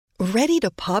Ready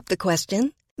to pop the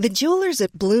question? The jewelers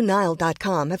at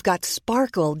BlueNile.com have got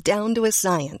sparkle down to a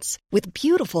science with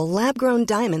beautiful lab-grown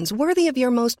diamonds worthy of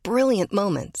your most brilliant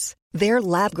moments. Their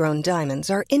lab-grown diamonds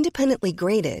are independently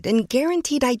graded and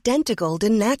guaranteed identical to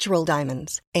natural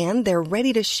diamonds, and they're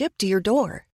ready to ship to your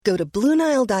door. Go to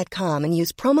BlueNile.com and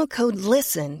use promo code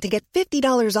LISTEN to get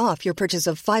 $50 off your purchase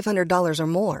of $500 or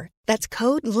more. That's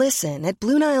code LISTEN at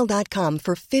BlueNile.com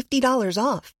for $50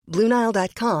 off.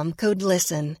 BlueNile.com, code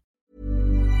LISTEN.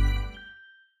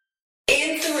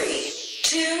 In 3,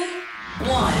 2,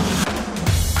 1.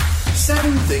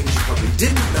 7 things you probably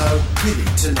didn't know you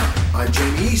need to know. I'm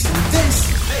Jamie East, and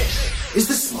this is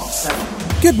the Smart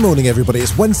 7. Good morning, everybody.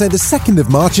 It's Wednesday, the 2nd of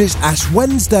March. It's Ash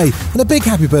Wednesday. And a big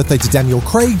happy birthday to Daniel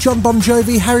Craig, John Bon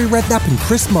Jovi, Harry Redknapp and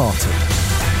Chris Martin.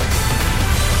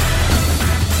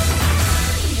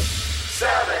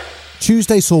 7.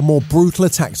 Tuesday saw more brutal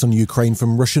attacks on Ukraine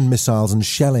from Russian missiles and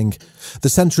shelling. The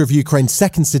centre of Ukraine's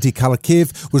second city,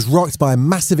 Kharkiv, was rocked by a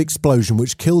massive explosion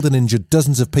which killed and injured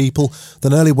dozens of people.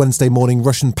 Then early Wednesday morning,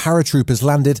 Russian paratroopers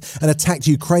landed and attacked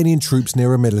Ukrainian troops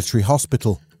near a military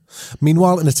hospital.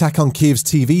 Meanwhile, an attack on Kiev's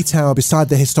TV tower beside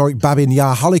the historic Babin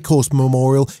Yar Holocaust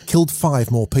Memorial killed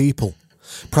 5 more people.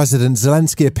 President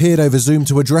Zelensky appeared over Zoom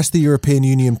to address the European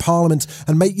Union Parliament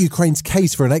and make Ukraine's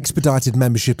case for an expedited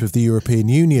membership of the European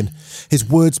Union. His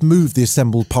words moved the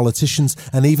assembled politicians,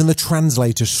 and even the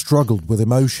translator struggled with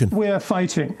emotion. We are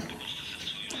fighting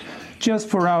just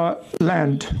for our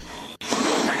land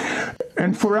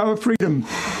and for our freedom.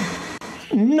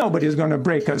 Nobody's going to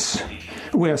break us.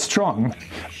 We're strong.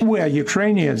 We're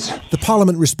Ukrainians. The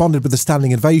parliament responded with a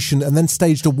standing ovation and then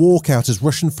staged a walkout as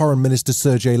Russian Foreign Minister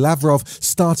Sergei Lavrov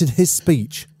started his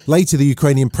speech. Later, the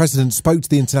Ukrainian president spoke to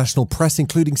the international press,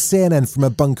 including CNN, from a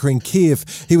bunker in Kiev.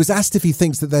 He was asked if he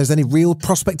thinks that there's any real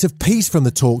prospect of peace from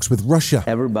the talks with Russia.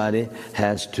 Everybody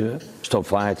has to stop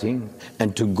fighting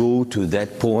and to go to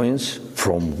that point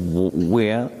from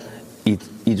where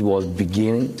it was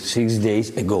beginning 6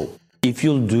 days ago. If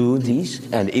you'll do this,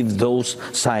 and if those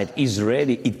side is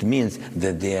ready, it means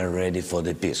that they are ready for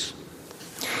the peace.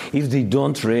 If they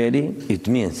don't ready, it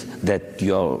means that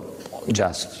you're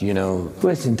just,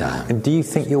 wasting time. And do you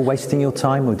think you're wasting your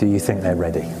time, or do you think they're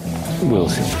ready? We'll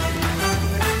see.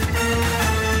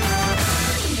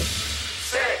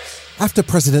 After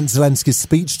President Zelensky's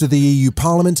speech to the EU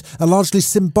Parliament, a largely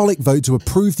symbolic vote to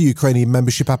approve the Ukrainian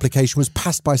membership application was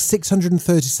passed by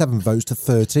 637 votes to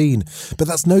 13. But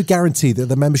that's no guarantee that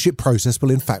the membership process will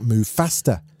in fact move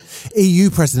faster. EU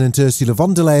President Ursula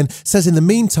von der Leyen says in the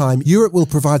meantime, Europe will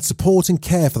provide support and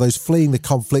care for those fleeing the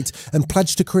conflict and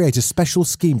pledged to create a special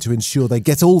scheme to ensure they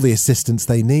get all the assistance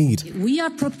they need. We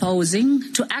are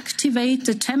proposing to activate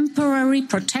the temporary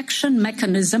protection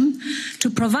mechanism to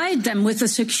provide them with a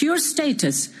secure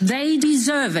status. They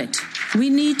deserve it. We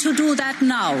need to do that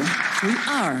now. We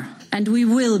are, and we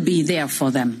will be there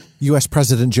for them. US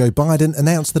President Joe Biden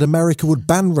announced that America would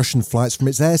ban Russian flights from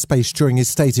its airspace during his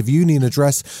State of Union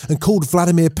address and called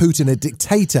Vladimir Putin a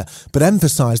dictator, but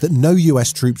emphasised that no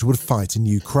US troops would fight in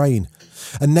Ukraine.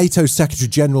 And NATO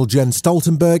Secretary-General Jens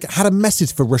Stoltenberg had a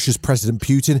message for Russia's President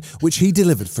Putin, which he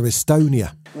delivered from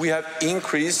Estonia. We have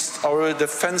increased our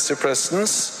defensive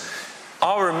presence.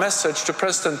 Our message to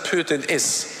President Putin is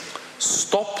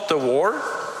stop the war,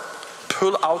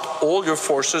 pull out all your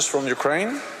forces from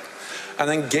Ukraine, and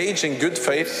engage in good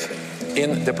faith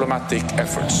in diplomatic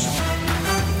efforts.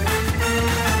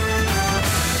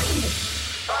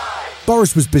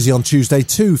 Boris was busy on Tuesday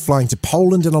too, flying to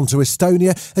Poland and on to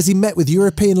Estonia as he met with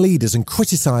European leaders and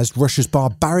criticised Russia's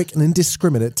barbaric and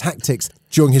indiscriminate tactics.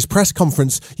 During his press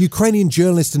conference, Ukrainian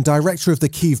journalist and director of the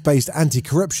Kyiv-based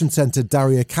anti-corruption centre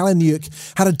Daria Kaleniuk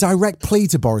had a direct plea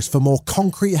to Boris for more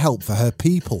concrete help for her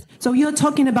people. So you're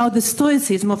talking about the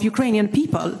stoicism of Ukrainian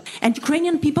people, and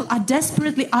Ukrainian people are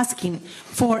desperately asking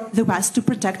for the West to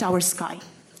protect our sky.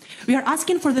 We are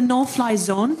asking for the no-fly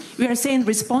zone. We are saying in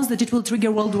response that it will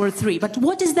trigger World War III. But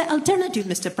what is the alternative,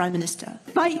 Mr. Prime Minister?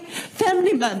 My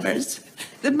family members,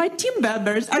 my team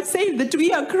members are saying that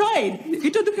we are crying.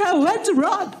 We don't have where to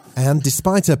run. And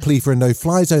despite her plea for a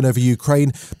no-fly zone over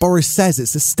Ukraine, Boris says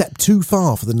it's a step too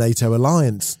far for the NATO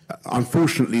alliance.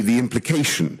 Unfortunately, the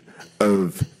implication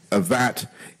of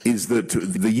that is that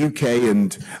the UK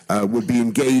would be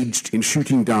engaged in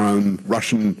shooting down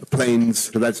Russian planes.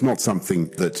 So that's not something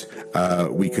that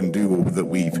we can do or that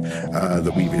we've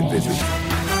envisaged.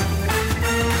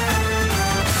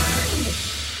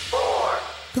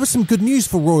 There was some good news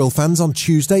for royal fans on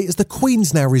Tuesday as the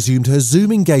Queen's now resumed her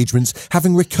Zoom engagements,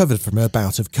 having recovered from her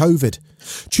bout of COVID.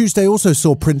 Tuesday also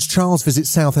saw Prince Charles visit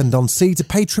Southend-on-Sea to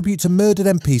pay tribute to murdered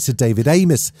MP Sir David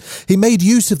Amess. He made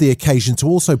use of the occasion to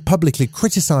also publicly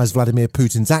criticise Vladimir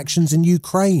Putin's actions in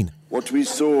Ukraine. What we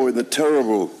saw in the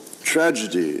terrible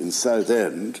tragedy in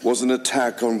Southend was an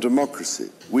attack on democracy.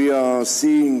 We are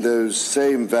seeing those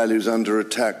same values under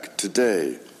attack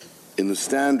today. In the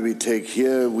stand we take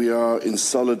here, we are in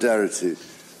solidarity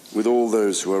with all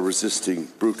those who are resisting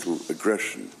brutal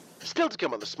aggression. Still to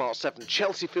come on the Smart 7,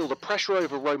 Chelsea feel the pressure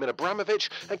over Roman Abramovich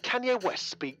and Kanye West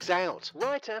speaks out.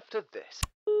 Right after this.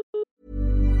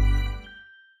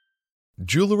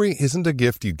 Jewelry isn't a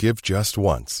gift you give just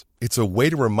once. It's a way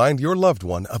to remind your loved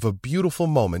one of a beautiful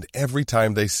moment every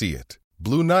time they see it.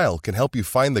 Blue Nile can help you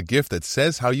find the gift that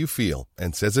says how you feel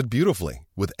and says it beautifully,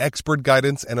 with expert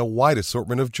guidance and a wide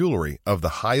assortment of jewelry of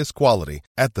the highest quality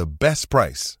at the best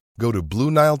price. Go to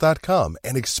BlueNile.com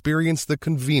and experience the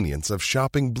convenience of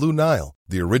shopping Blue Nile,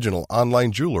 the original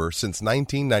online jeweler since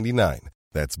 1999.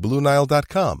 That's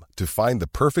BlueNile.com to find the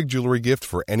perfect jewelry gift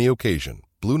for any occasion.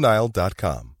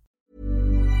 BlueNile.com.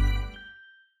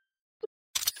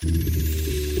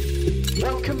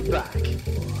 Welcome back.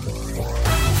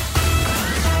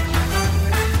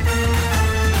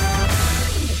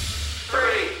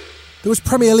 There was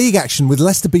Premier League action with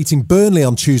Leicester beating Burnley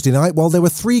on Tuesday night, while there were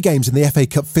 3 games in the FA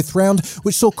Cup fifth round,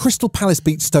 which saw Crystal Palace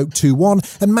beat Stoke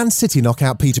 2-1 and Man City knock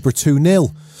out Peterborough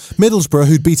 2-0. Middlesbrough,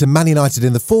 who'd beaten Man United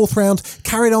in the fourth round,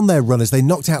 carried on their run as they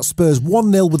knocked out Spurs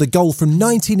 1-0 with a goal from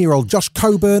 19-year-old Josh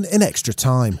Coburn in extra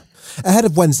time. Ahead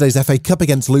of Wednesday's FA Cup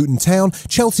against Luton Town,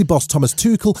 Chelsea boss Thomas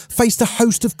Tuchel faced a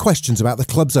host of questions about the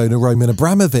club's owner Roman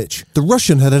Abramovich. The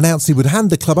Russian had announced he would hand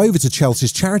the club over to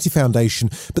Chelsea's charity foundation,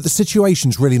 but the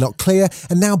situation's really not clear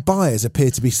and now buyers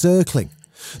appear to be circling.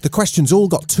 The questions all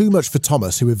got too much for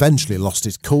Thomas, who eventually lost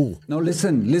his cool. No,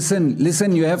 listen,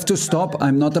 you have to stop.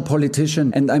 I'm not a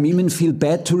politician, and I even feel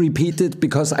bad to repeat it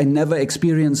because I never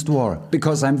experienced war,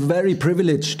 because I'm very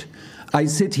privileged. I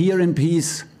sit here in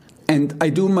peace. And I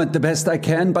do the best I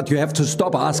can, but you have to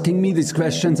stop asking me these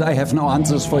questions. I have no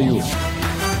answers for you.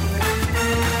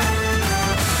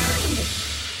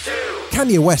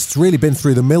 Kanye West's really been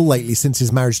through the mill lately since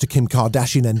his marriage to Kim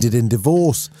Kardashian ended in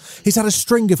divorce. He's had a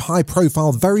string of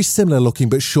high-profile, very similar-looking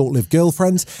but short-lived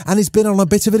girlfriends, and he's been on a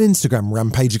bit of an Instagram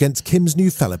rampage against Kim's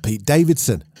new fella Pete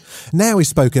Davidson. Now he's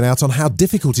spoken out on how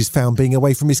difficult he's found being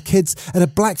away from his kids at a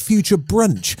Black Future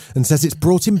brunch and says it's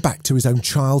brought him back to his own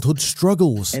childhood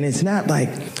struggles. And it's not like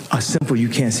a simple you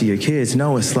can't see your kids.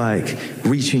 No, it's like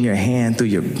reaching your hand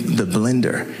through the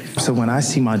blender. So when I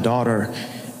see my daughter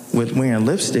with wearing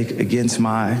lipstick against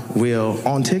my will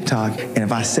on TikTok, and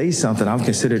if I say something I'm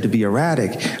considered to be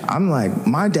erratic, I'm like,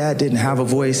 my dad didn't have a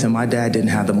voice and my dad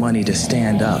didn't have the money to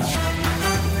stand up.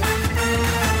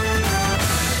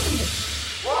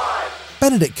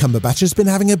 Benedict Cumberbatch has been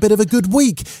having a bit of a good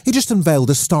week. He just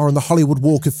unveiled a star on the Hollywood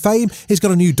Walk of Fame. He's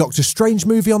got a new Doctor Strange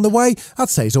movie on the way. I'd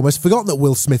say he's almost forgotten that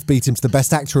Will Smith beat him to the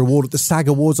Best Actor award at the SAG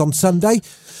Awards on Sunday.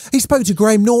 He spoke to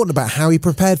Graham Norton about how he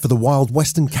prepared for the wild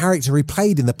Western character he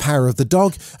played in The Power of the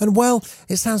Dog, and well,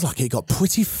 it sounds like it got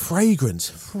pretty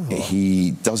fragrant.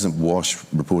 He doesn't wash,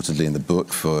 reportedly in the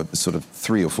book, for sort of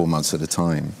 3 or 4 months at a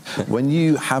time. When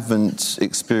you haven't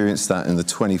experienced that in the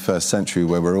 21st century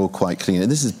where we're all quite clean,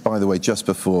 and this is, by the way, just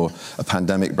before a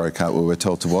pandemic broke out where we're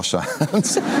told to wash our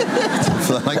hands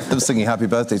for the like of singing Happy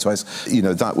Birthday twice, you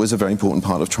know, that was a very important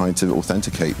part of trying to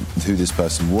authenticate who this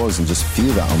person was and just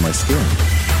feel that on my skin.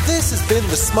 This has been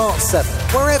The Smart 7.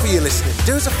 Wherever you're listening,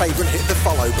 do us a favour and hit the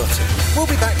follow button. We'll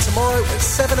be back tomorrow at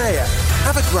 7 a.m.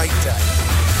 Have a great day.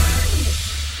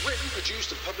 Written,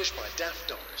 produced and published by Daft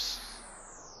Doris.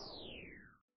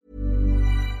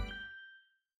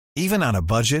 Even on a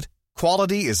budget,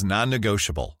 quality is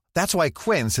non-negotiable. That's why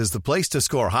Quince is the place to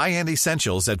score high-end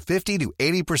essentials at 50 to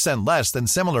 80% less than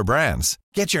similar brands.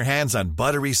 Get your hands on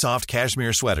buttery soft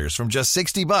cashmere sweaters from just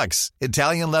 $60,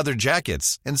 Italian leather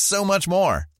jackets, and so much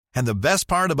more. And the best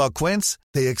part about Quince,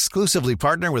 they exclusively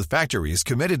partner with factories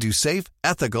committed to safe,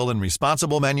 ethical, and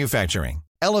responsible manufacturing.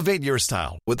 Elevate your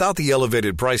style without the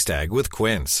elevated price tag with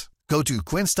Quince. Go to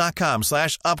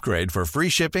quince.com/upgrade for free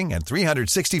shipping and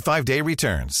 365-day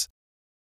returns.